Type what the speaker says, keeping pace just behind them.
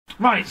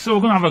Right, so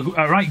we're going to have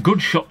a right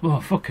good shot. Oh,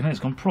 fucking hell, it's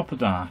gone proper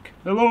dark.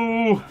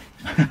 Hello!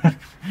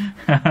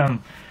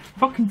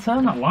 Fucking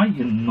turn that light,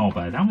 you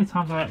knobhead. How many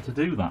times have I had to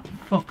do that?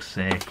 For fuck's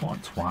sake, what a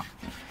twat.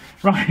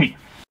 Right.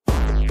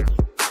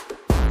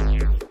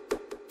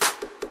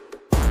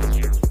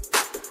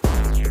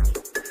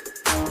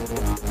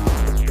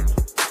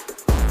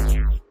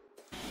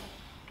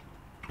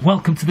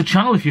 Welcome to the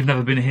channel if you've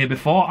never been here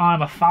before.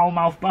 I'm a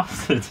foul-mouthed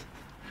bastard.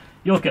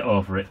 You'll get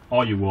over it,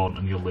 or you won't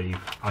and you'll leave.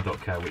 I don't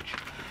care which.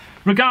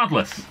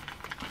 Regardless.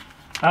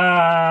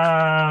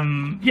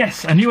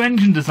 Yes, a new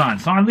engine design.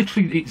 So I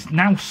literally, it's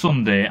now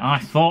Sunday. I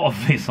thought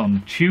of this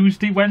on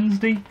Tuesday,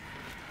 Wednesday.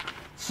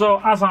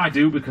 So as I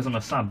do, because I'm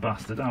a sad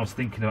bastard, I was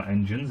thinking about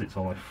engines. It's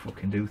all I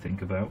fucking do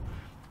think about.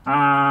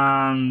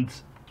 And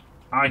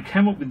I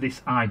came up with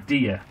this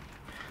idea.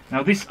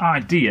 Now this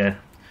idea,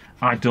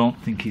 I don't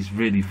think is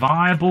really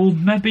viable.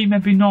 Maybe,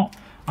 maybe not.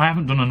 I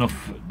haven't done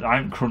enough. I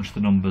haven't crunched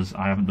the numbers.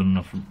 I haven't done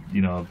enough,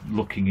 you know,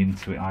 looking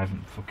into it. I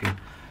haven't fucking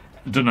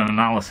done an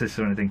analysis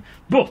or anything.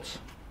 But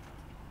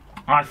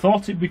I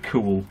thought it'd be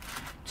cool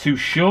to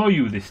show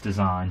you this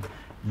design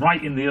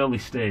right in the early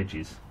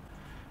stages.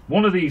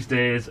 One of these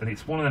days, and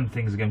it's one of them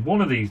things again,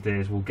 one of these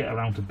days we'll get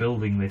around to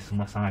building this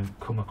unless I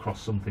come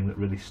across something that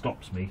really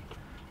stops me.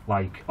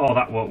 Like, oh,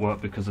 that won't work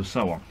because of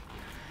so on.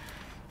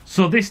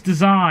 So this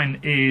design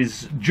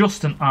is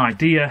just an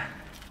idea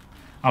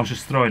I was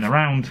just throwing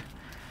around.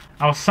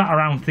 I was sat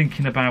around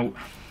thinking about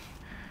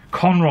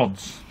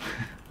conrods,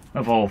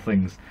 of all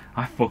things.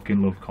 I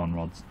fucking love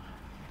conrods.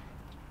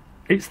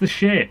 It's the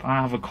shape.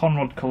 I have a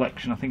conrod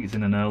collection. I think it's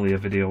in an earlier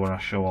video where I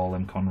show all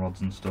them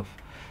conrods and stuff.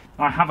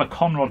 I have a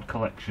conrod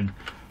collection.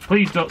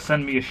 Please don't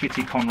send me a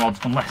shitty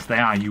conrods unless they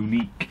are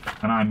unique.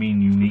 And I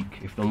mean unique,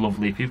 if they're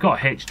lovely. If you've got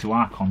a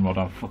H2R conrod,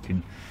 I'll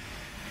fucking...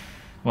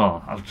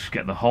 well, I'll just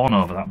get the horn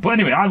over that. But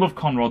anyway, I love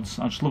conrods.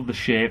 I just love the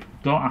shape.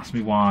 Don't ask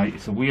me why.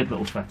 It's a weird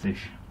little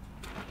fetish.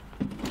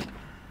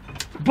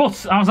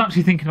 But I was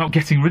actually thinking about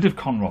getting rid of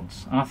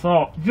conrods. And I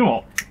thought, you know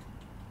what?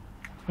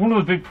 One of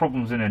the big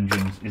problems in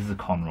engines is the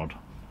conrod.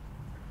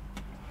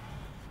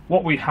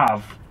 What we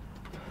have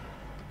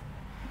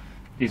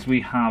is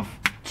we have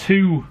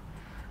two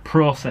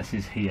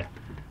processes here.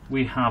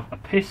 We have a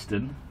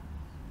piston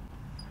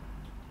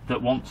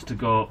that wants to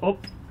go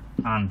up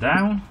and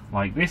down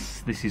like this.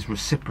 This is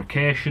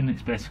reciprocation.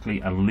 It's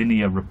basically a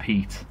linear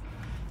repeat.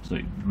 So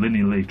it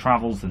linearly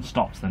travels, then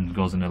stops, then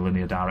goes in a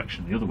linear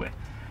direction the other way.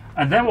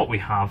 And then what we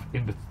have,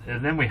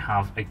 then we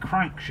have a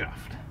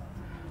crankshaft.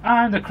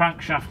 And a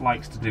crankshaft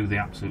likes to do the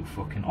absolute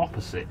fucking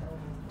opposite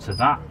to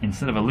that.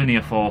 Instead of a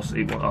linear force,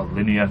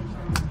 linear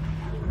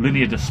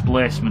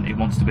displacement, it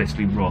wants to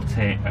basically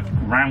rotate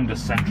around a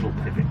central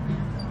pivot.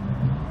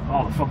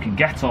 Oh, the fucking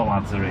ghetto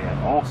lads are here.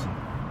 Awesome.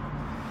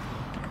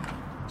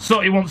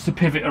 So it wants to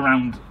pivot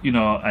around, you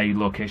know, a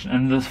location.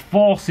 And the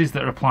forces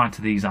that are applied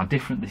to these are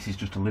different. This is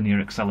just a linear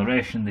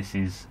acceleration. This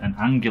is an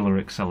angular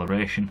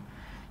acceleration.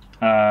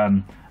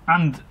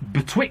 And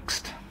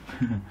betwixt,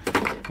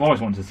 I've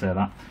always wanted to say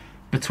that,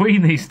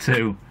 between these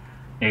two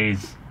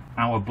is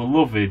our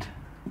beloved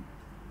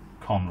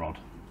conrod.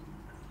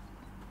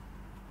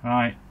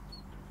 Right.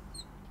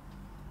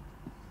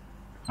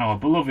 Our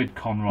beloved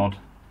conrod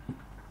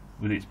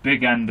with its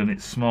big end and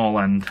its small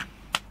end.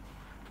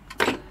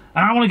 And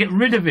I want to get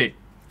rid of it.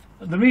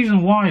 The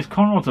reason why is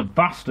conrods are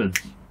bastards.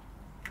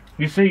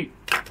 You see,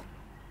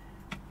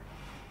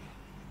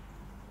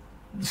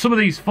 some of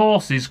these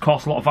forces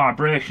cause a lot of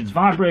vibrations.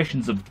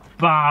 Vibrations are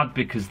bad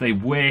because they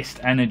waste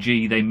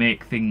energy. They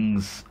make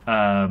things,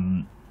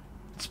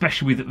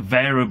 especially with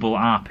variable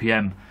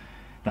RPM,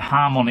 the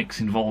harmonics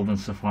involved and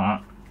stuff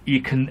like that.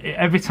 You can,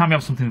 every time you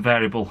have something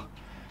variable,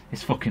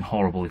 it's fucking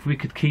horrible. If we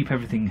could keep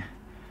everything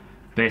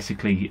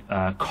basically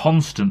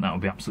constant, that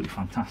would be absolutely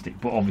fantastic.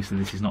 But obviously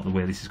this is not the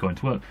way this is going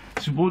to work.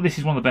 So this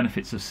is one of the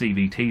benefits of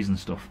CVTs and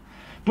stuff.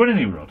 But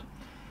anyway,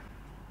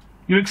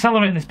 you're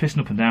accelerating this piston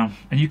up and down,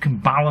 and you can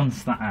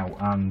balance that out.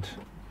 And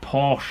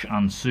Porsche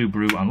and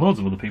Subaru and loads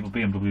of other people,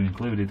 BMW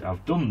included,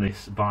 have done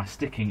this by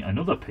sticking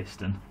another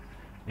piston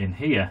in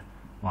here,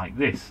 like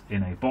this,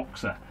 in a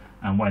boxer.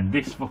 And when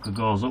this fucker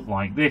goes up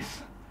like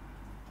this,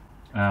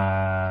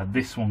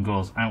 this one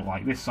goes out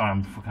like this. Sorry,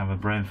 I'm fucking having a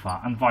brain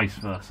fart, and vice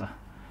versa.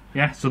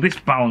 Yeah, so this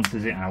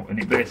balances it out, and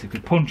it basically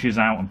punches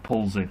out and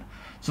pulls in.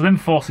 So them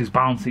forces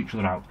balance each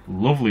other out.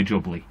 Lovely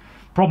jubbly.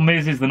 Problem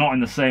is they're not in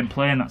the same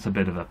plane. That's a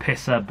bit of a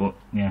pisser, but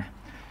yeah,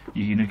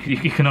 you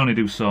can only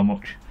do so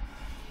much.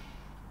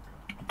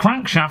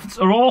 Crankshafts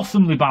are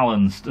awesomely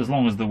balanced as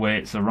long as the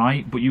weights are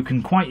right, but you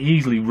can quite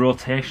easily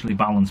rotationally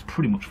balance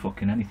pretty much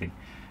fucking anything.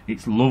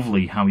 It's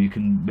lovely how you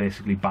can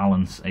basically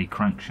balance a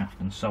crankshaft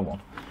and so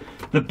on.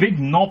 The big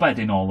knobhead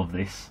in all of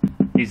this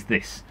is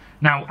this.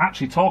 Now,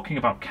 actually talking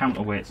about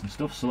counterweights and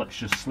stuff, so let's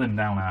just slim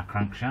down our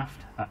crankshaft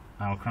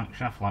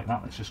like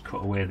that. Let's just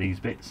cut away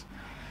these bits.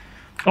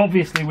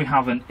 Obviously we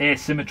have an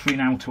asymmetry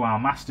now to our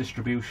mass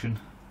distribution,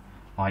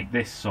 like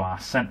this, so our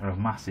centre of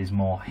mass is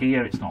more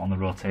here, it's not on the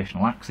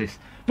rotational axis.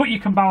 But you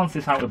can balance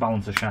this out with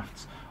balancer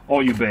shafts,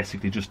 or you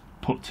basically just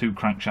put 2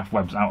 crankshaft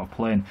webs out of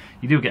plane.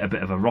 You do get a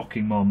bit of a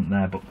rocking moment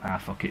there, but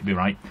fuck it, it'd be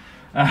right.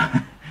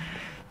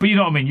 But you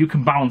know what I mean, you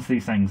can balance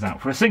these things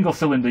out. For a single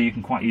cylinder, you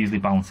can quite easily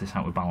balance this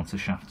out with balancer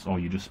shafts, or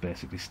you just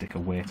basically stick a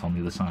weight on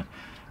the other side,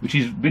 which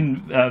has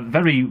been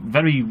very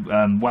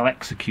well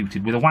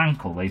executed. With a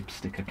Wankel, they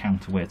stick a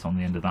counterweight on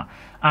the end of that.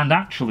 And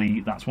actually,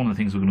 that's one of the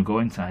things we're going to go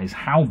into, is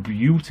how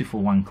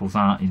beautiful Wankels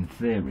are in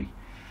theory.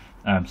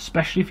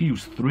 Especially if you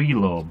use 3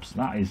 lobes.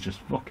 That is just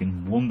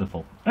fucking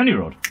wonderful. Any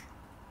road.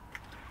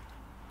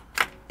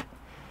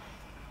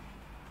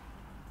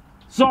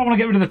 So I want to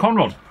get rid of the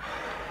conrod.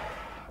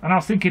 And I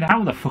was thinking,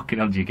 how the fucking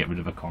hell do you get rid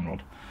of a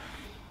conrod?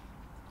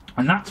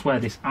 And that's where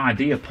this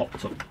idea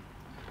popped up.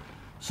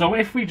 So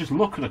if we just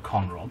look at a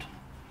conrod,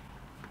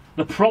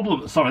 the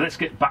problem... Sorry, let's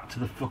get back to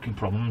the fucking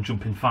problem. I'm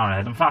jumping far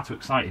ahead. I'm far too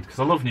excited because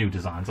I love new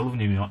designs. I love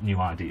new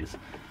ideas.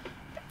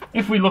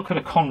 If we look at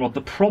a conrod,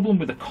 the problem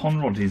with a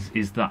conrod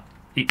is that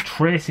it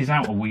traces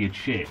out a weird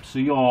shape. So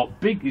your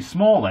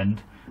small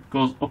end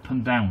goes up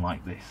and down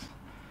like this.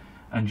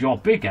 And your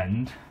big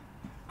end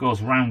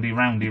goes roundy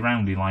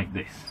like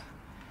this.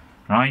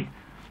 Right?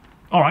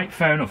 Alright,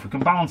 fair enough. We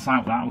can balance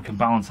out that, we can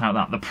balance out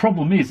that. The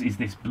problem is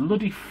this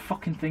bloody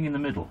fucking thing in the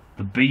middle.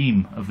 The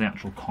beam of the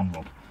actual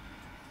conrod.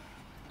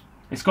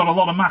 It's got a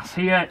lot of mass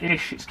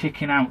here-ish, it's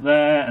kicking out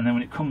there, and then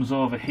when it comes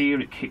over here,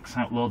 it kicks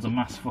out loads of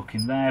mass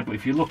fucking there. But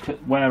if you look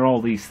at where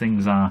all these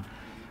things are,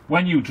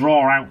 when you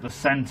draw out the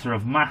centre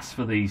of mass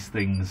for these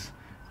things,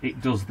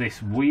 it does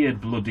this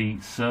weird bloody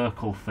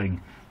circle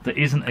thing that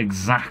isn't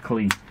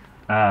exactly...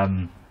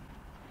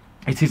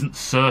 it isn't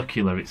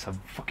circular, it's a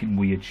fucking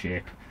weird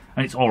shape.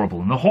 And it's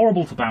horrible, and they're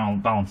horrible to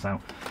balance out.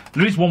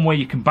 There is one way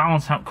you can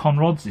balance out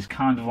conrods, it's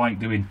kind of like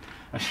doing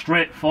a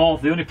straight fall.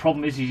 The only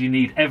problem is you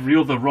need every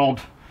other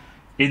rod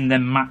in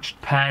them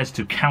matched pairs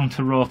to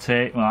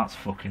counter-rotate. Well, that's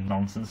fucking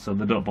nonsense, so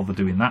they don't bother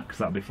doing that, because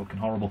that'd be fucking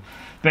horrible.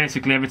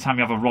 Basically, every time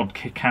you have a rod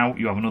kick out,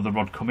 you have another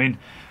rod come in.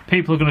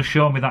 People are going to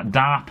show me that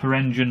DARPA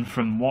engine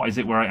from, what is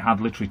it, where it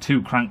had literally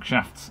 2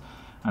 crankshafts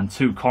and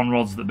 2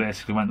 conrods that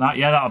basically went that.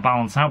 Yeah, that'll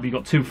balance out, but you've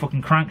got 2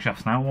 fucking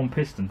crankshafts now, 1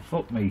 piston.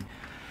 Fuck me.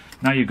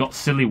 Now you've got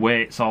silly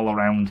weights all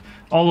around.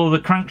 Although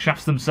the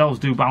crankshafts themselves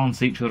do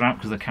balance each other out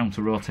because they're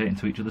counter-rotating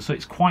to each other, so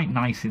it's quite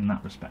nice in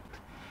that respect.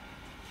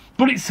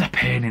 But it's a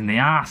pain in the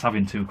arse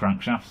having 2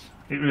 crankshafts.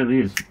 It really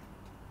is.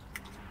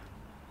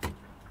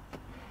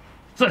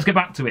 So let's get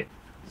back to it.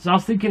 So I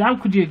was thinking, how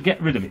could you get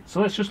rid of it?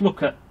 So let's just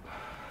look at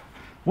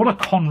what a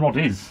conrod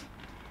is.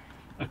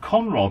 A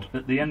conrod,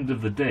 at the end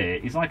of the day,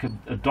 is like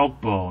a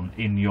dog bone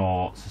in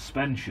your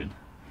suspension.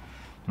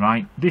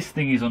 Right? This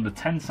thing is under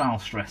tensile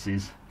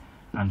stresses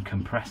and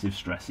compressive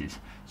stresses.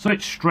 So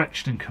it's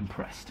stretched and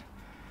compressed.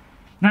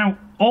 Now,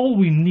 all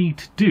we need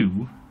to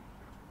do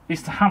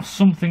is to have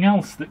something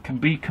else that can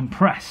be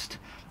compressed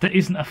that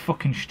isn't a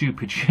fucking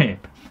stupid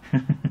shape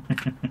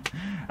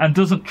and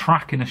doesn't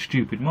track in a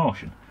stupid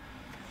motion.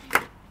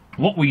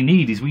 What we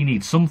need is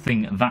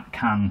something that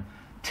can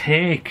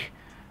take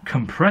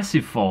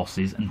compressive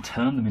forces and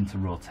turn them into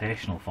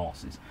rotational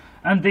forces.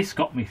 And this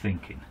got me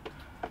thinking,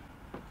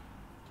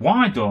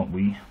 why don't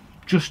we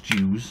just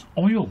use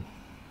oil?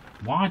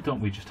 Why don't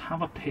we just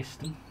have a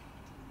piston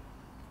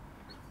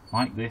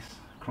like this,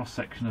 cross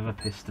section of a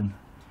piston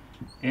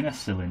in a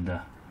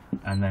cylinder,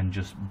 and then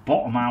just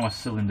bottom our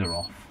cylinder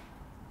off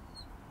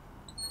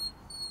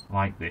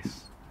like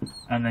this,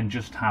 and then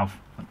just have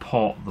a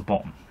port at the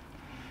bottom.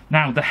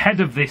 Now the head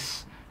of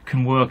this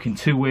can work in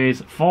 2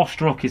 ways.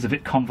 4-stroke is a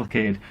bit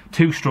complicated.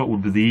 2-stroke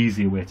would be the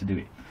easier way to do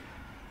it.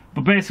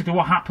 But basically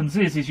what happens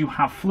is you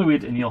have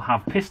fluid, and you'll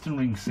have piston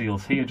ring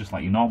seals here, just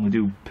like you normally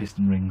do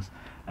piston rings,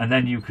 and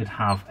then you could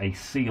have a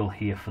seal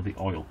here for the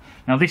oil.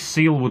 Now this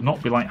seal would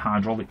not be like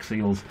hydraulic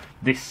seals.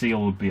 This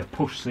seal would be a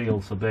push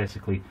seal, so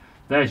basically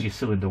there's your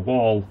cylinder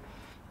wall,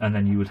 and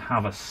then you would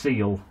have a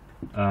seal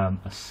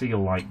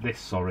like this,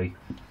 sorry,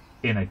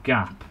 in a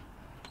gap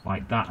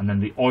like that, and then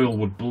the oil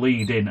would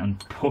bleed in and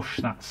push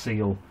that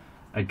seal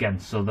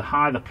against. So the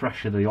higher the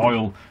pressure the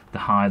oil, the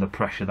higher the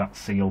pressure that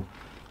seal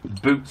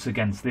boots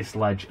against this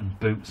ledge and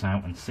boots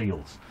out and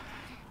seals.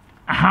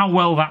 How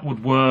well that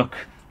would work,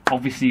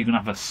 obviously you're going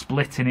to have a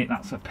split in it.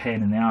 That's a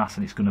pain in the arse,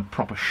 and it's going to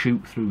proper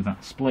shoot through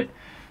that split.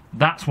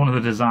 That's one of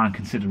the design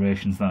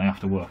considerations that I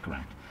have to work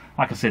around.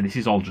 Like I said, this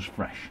is all just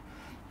fresh.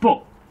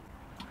 But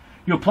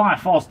you apply a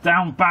force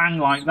down, bang,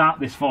 like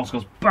that. This force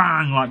goes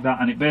bang, like that,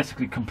 and it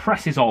basically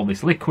compresses all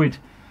this liquid,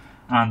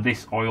 and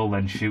this oil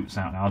then shoots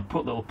out. Now I've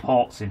put little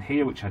ports in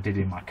here, which I did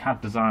in my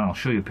CAD design. I'll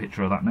show you a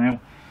picture of that now.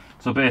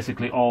 So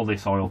basically all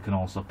this oil can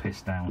also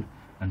piss down,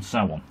 and so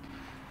on.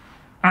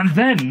 And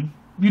then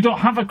you don't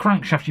have a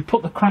crankshaft, you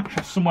put the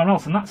crankshaft somewhere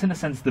else, and that's in a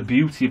sense the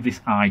beauty of this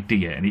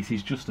idea, and it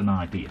is just an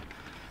idea.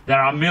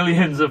 There are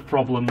millions of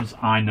problems,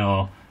 I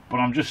know, but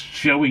I'm just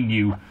showing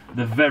you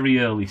the very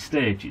early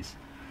stages.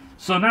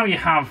 So now you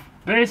have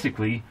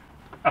basically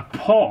a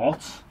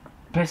port,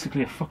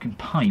 basically a fucking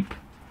pipe,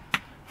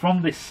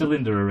 from this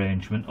cylinder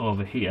arrangement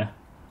over here,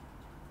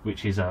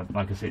 which is,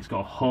 like I say, it's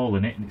got a hole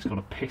in it, and it's got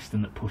a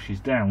piston that pushes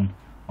down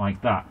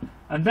like that.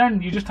 And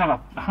then you just have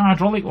a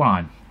hydraulic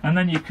line, and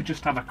then you could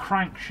just have a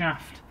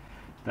crankshaft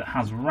that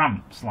has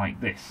ramps like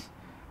this,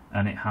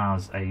 and it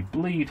has a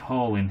bleed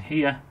hole in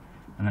here,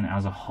 and then it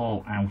has a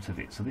hole out of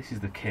it. So this is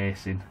the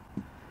casing,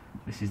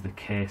 this is the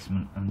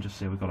casement, and just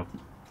say we've got a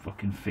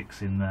fucking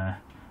fix in there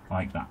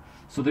like that.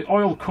 So the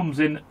oil comes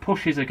in,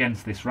 pushes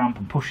against this ramp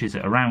and pushes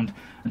it around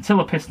until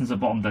the piston's at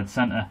bottom dead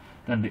centre,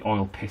 then the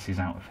oil pisses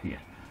out of here.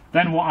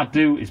 Then what I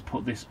do is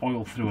put this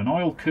oil through an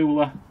oil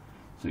cooler.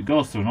 So it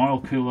goes through an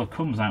oil cooler,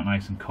 comes out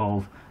nice and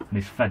cold, and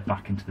is fed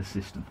back into the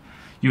system.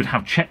 You would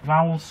have check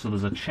valves, so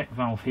there's a check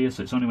valve here,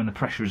 so it's only when the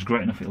pressure is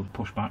great enough it'll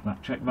push back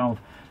that check valve.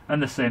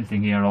 And the same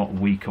thing here, or a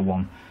weaker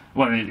one.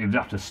 Well, you'd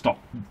have to stop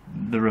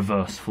the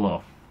reverse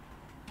flow.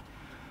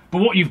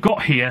 But what you've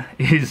got here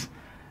is,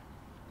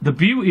 the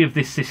beauty of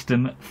this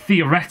system,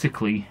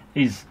 theoretically,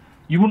 is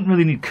you wouldn't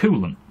really need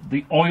coolant.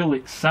 The oil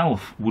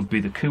itself would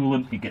be the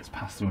coolant, it gets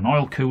passed through an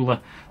oil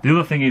cooler. The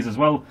other thing is as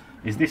well,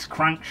 is this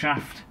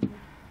crankshaft,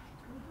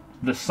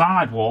 the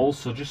side walls,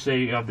 so just say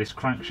you have this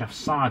crankshaft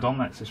side on,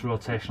 that's this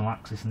rotational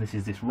axis, and this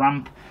is this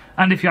ramp.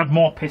 And if you had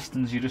more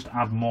pistons, you just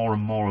add more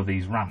and more of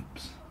these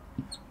ramps.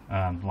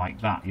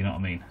 Like that, you know what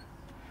I mean?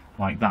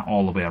 Like that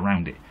all the way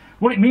around it.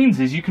 What it means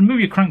is you can move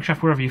your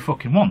crankshaft wherever you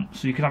fucking want.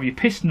 So you could have your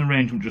piston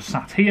arrangement just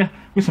sat here,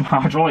 with some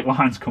hydraulic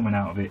lines coming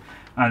out of it,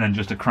 and then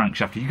just a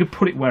crankshaft. You could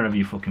put it wherever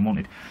you fucking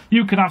wanted.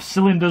 You could have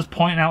cylinders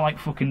pointing out like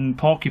fucking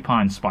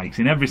porcupine spikes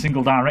in every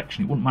single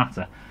direction, it wouldn't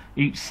matter.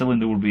 Each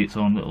cylinder would be its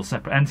own little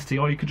separate entity,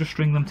 or you could just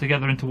string them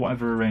together into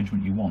whatever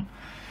arrangement you want.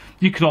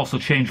 You could also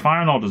change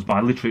firing orders by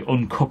literally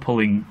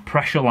uncoupling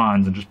pressure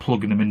lines and just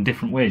plugging them in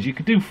different ways. You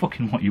could do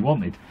fucking what you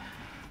wanted.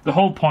 The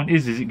whole point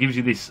is it gives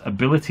you this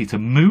ability to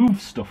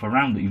move stuff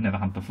around that you've never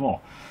had before.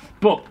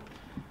 But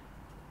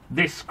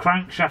this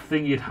crankshaft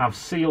thing, you'd have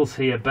seals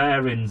here,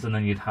 bearings, and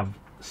then you'd have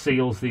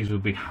seals. These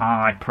would be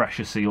high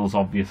pressure seals,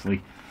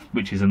 obviously,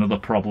 which is another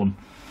problem.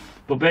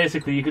 But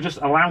basically you could just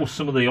allow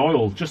some of the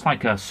oil, just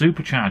like a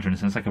supercharger in a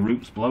sense, like a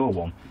Roots blower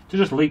one, to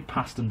just leak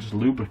past and just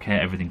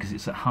lubricate everything because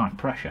it's at high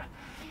pressure.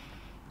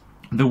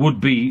 There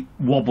would be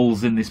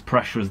wobbles in this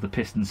pressure as the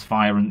pistons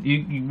fire, and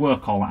you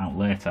work all that out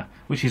later,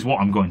 which is what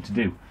I'm going to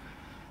do.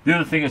 The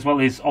other thing as well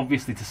is,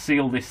 obviously, to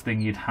seal this thing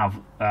you'd have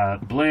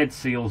blade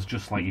seals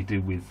just like you do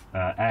with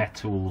air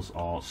tools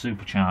or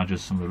superchargers.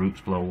 Some of the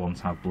Roots blower ones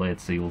have blade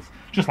seals,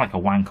 just like a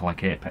wanker,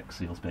 like Apex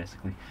seals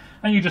basically.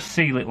 And you just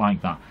seal it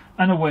like that,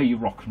 and away you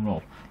rock and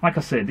roll. Like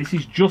I said, this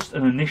is just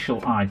an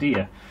initial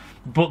idea,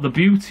 but the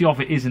beauty of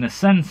it is, in a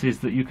sense, is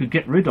that you could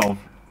get rid of,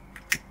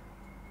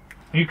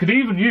 you could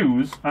even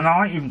use, and I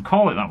might even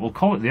call it that, we'll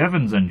call it the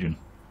Evans engine.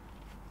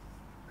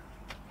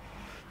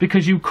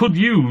 Because you could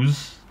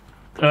use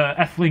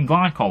ethylene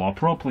glycol or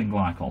propylene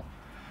glycol.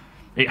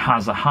 It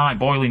has a high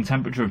boiling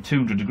temperature of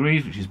 200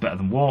 degrees, which is better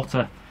than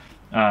water.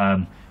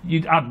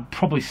 I'd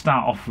probably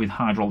start off with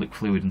hydraulic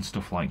fluid and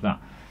stuff like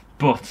that.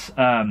 But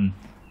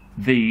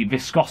the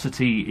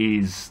viscosity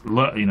is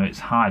low, you know, it's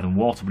higher than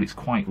water, but it's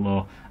quite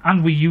low.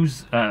 And we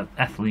use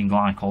ethylene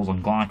glycols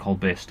and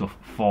glycol-based stuff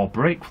for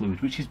brake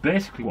fluid, which is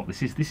basically what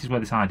this is. This is where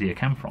this idea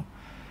came from.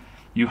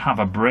 You have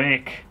a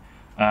brake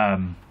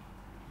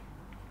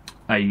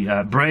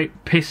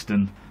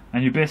piston,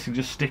 and you basically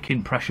just stick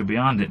in pressure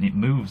behind it and it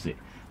moves it.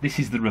 This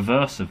is the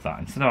reverse of that.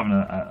 Instead of having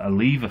a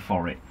lever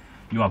for it,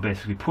 you are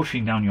basically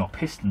pushing down your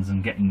pistons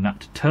and getting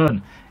that to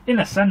turn. In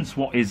a sense,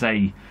 what is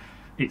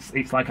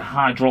it's like a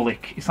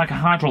hydraulic, it's like a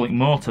hydraulic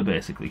motor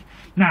basically.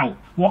 Now,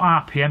 what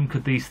RPM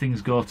could these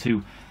things go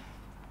to?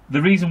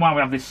 The reason why we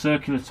have this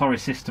circulatory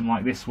system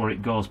like this, where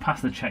it goes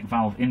past the check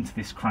valve into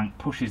this crank,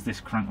 pushes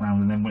this crank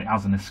round, and then when it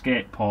has an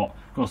escape port,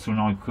 goes through an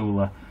oil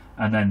cooler,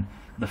 and then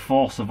the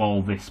force of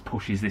all this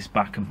pushes this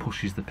back and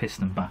pushes the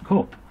piston back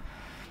up,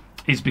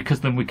 is because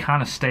then we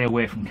kind of stay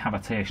away from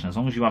cavitation. As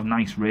long as you have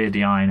nice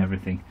radii and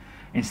everything,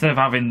 instead of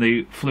having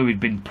the fluid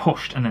being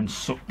pushed and then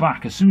sucked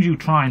back, as soon as you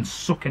try and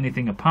suck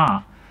anything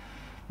apart,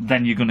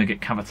 then you're going to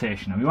get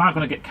cavitation. Now, you are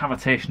going to get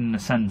cavitation in a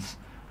sense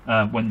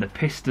when the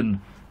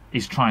piston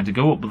is trying to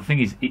go up, but the thing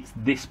is, it's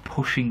this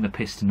pushing the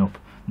piston up,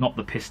 not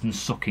the piston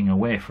sucking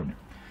away from it.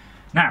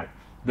 Now,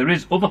 there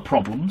is other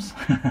problems,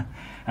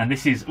 and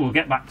this is, we'll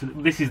get back to,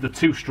 this is the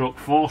 2-stroke,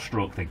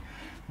 4-stroke thing.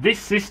 This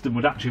system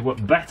would actually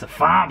work better,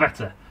 far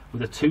better,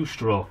 with a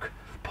 2-stroke,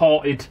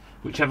 ported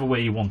whichever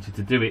way you wanted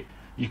to do it.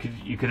 You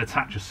could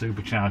attach a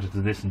supercharger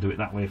to this and do it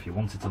that way if you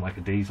wanted to, like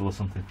a diesel or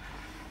something.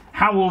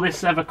 How will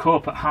this ever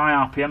cope at high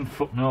RPM?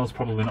 Fuck knows,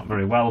 probably not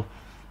very well.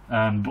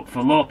 But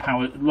for low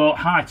power,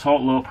 high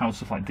torque, low power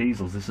stuff like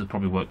diesels, this has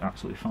probably worked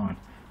absolutely fine.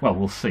 Well,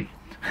 we'll see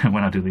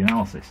when I do the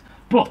analysis.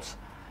 But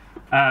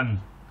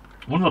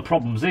one of the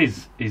problems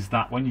is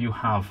that when you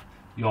have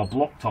your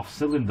blocked off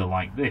cylinder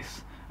like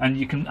this, and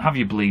you can have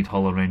your bleed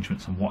hole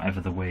arrangements and whatever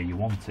the way you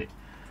want it,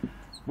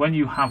 when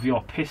you have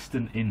your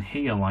piston in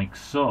here like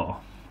so,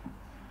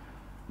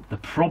 the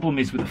problem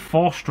is with the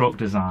 4-stroke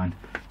design,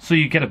 so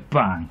you get a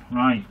bang,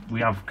 right? We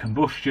have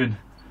combustion,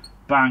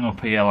 bang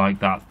up here like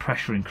that,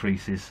 pressure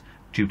increases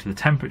due to the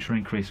temperature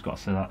increase, got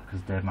to say that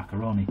because Dave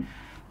Macaroni.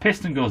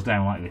 Piston goes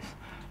down like this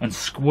and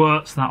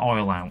squirts that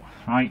oil out,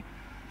 right?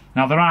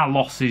 Now there are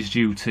losses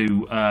due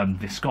to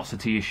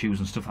viscosity issues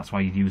and stuff, that's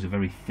why you'd use a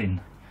very thin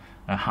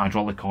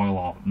hydraulic oil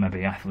or maybe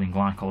ethylene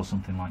glycol or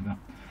something like that.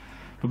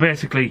 But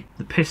basically,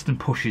 the piston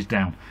pushes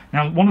down.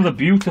 Now, one of the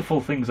beautiful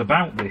things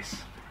about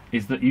this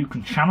is that you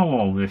can channel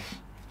all this,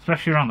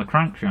 especially around the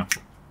crankshaft.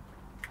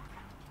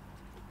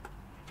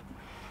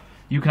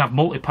 You can have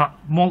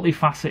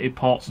multifaceted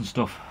ports and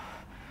stuff,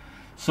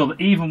 so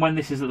that even when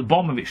this is at the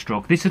bottom of its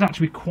stroke, this would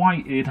actually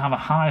it'd have a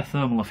higher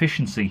thermal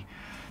efficiency,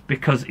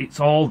 because it's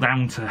all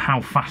down to how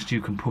fast you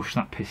can push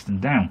that piston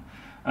down,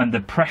 and the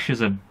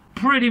pressures are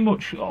pretty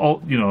much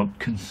all, you know,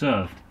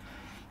 conserved,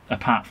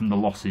 apart from the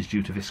losses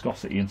due to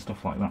viscosity and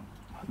stuff like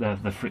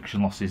that, the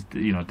friction losses,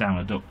 you know, down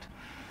a duct.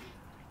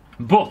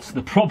 But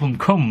the problem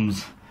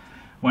comes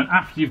when,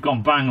 after you've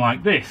gone bang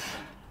like this,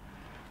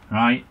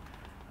 right,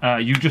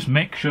 you just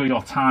make sure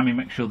your timing,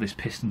 make sure this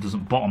piston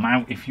doesn't bottom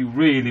out. If you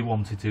really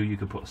wanted to, you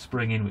could put a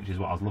spring in, which is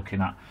what I was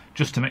looking at,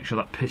 just to make sure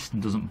that piston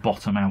doesn't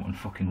bottom out and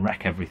fucking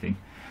wreck everything.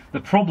 The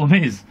problem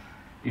is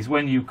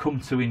when you come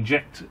to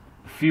inject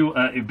fuel,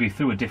 it'd be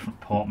through a different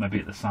port, maybe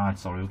at the side.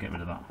 Sorry, we'll get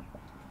rid of that.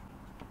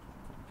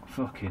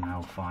 Fucking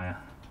hellfire.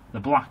 The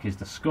black is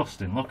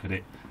disgusting, look at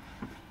it.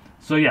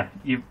 So yeah,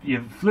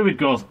 your fluid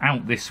goes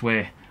out this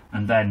way,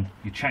 and then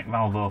your check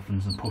valve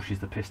opens and pushes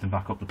the piston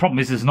back up. The problem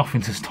is there's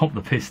nothing to stop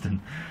the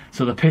piston,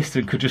 so the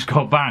piston could just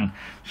go bang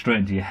straight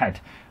into your head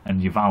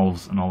and your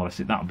valves and all the rest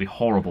of it. That would be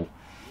horrible.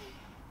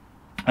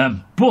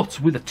 But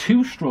with a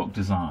two-stroke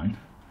design,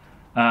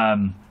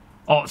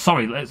 oh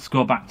sorry, let's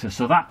go back to,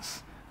 so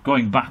that's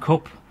going back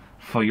up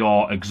for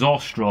your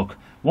exhaust stroke.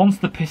 Once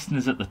the piston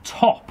is at the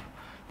top,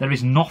 there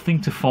is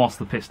nothing to force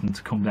the piston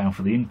to come down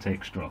for the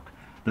intake stroke.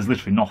 There's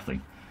literally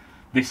nothing.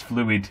 This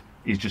fluid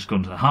is just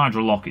going to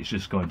hydrolock, it's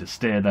just going to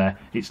stay there,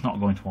 it's not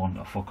going to want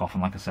to fuck off.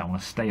 And like I said, I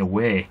want to stay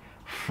away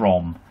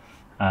from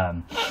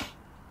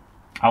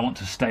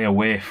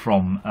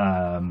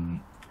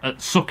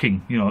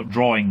sucking, you know,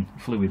 drawing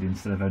fluid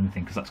instead of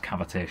anything, because that's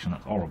cavitation,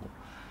 that's horrible.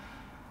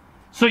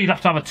 So you'd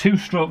have to have a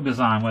two-stroke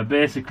design where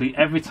basically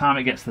every time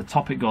it gets to the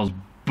top it goes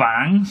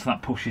bang, so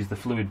that pushes the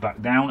fluid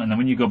back down, and then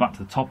when you go back to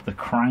the top, the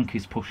crank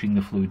is pushing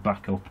the fluid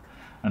back up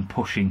and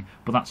pushing,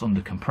 but that's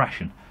under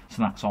compression,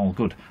 so that's all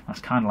good. That's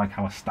kind of like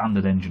how a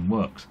standard engine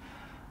works.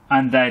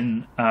 And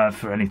then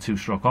for any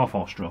two-stroke or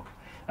four-stroke,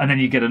 and then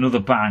you get another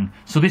bang.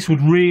 So this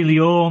would really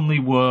only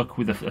work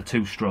with a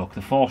two-stroke.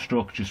 The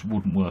four-stroke just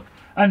wouldn't work.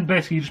 And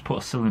basically you just put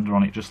a cylinder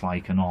on it just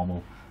like a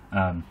normal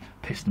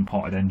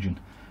piston-ported engine,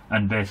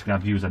 and basically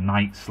I've used a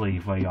night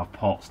sleeve where you have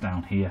ports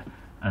down here,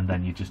 and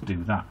then you just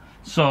do that.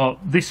 So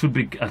this would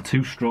be a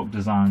two-stroke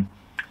design,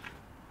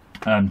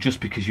 just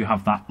because you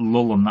have that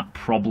lull and that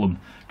problem.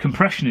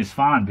 Compression is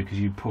fine because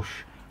you push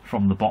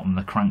from the bottom,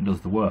 the crank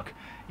does the work.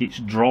 It's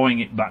drawing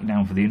it back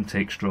down for the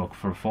intake stroke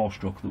for a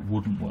four-stroke that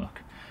wouldn't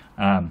work.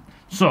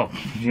 So,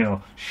 you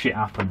know, shit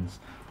happens.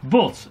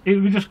 But it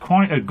would be just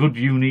quite a good,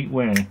 unique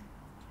way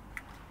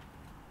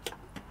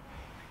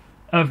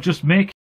of just making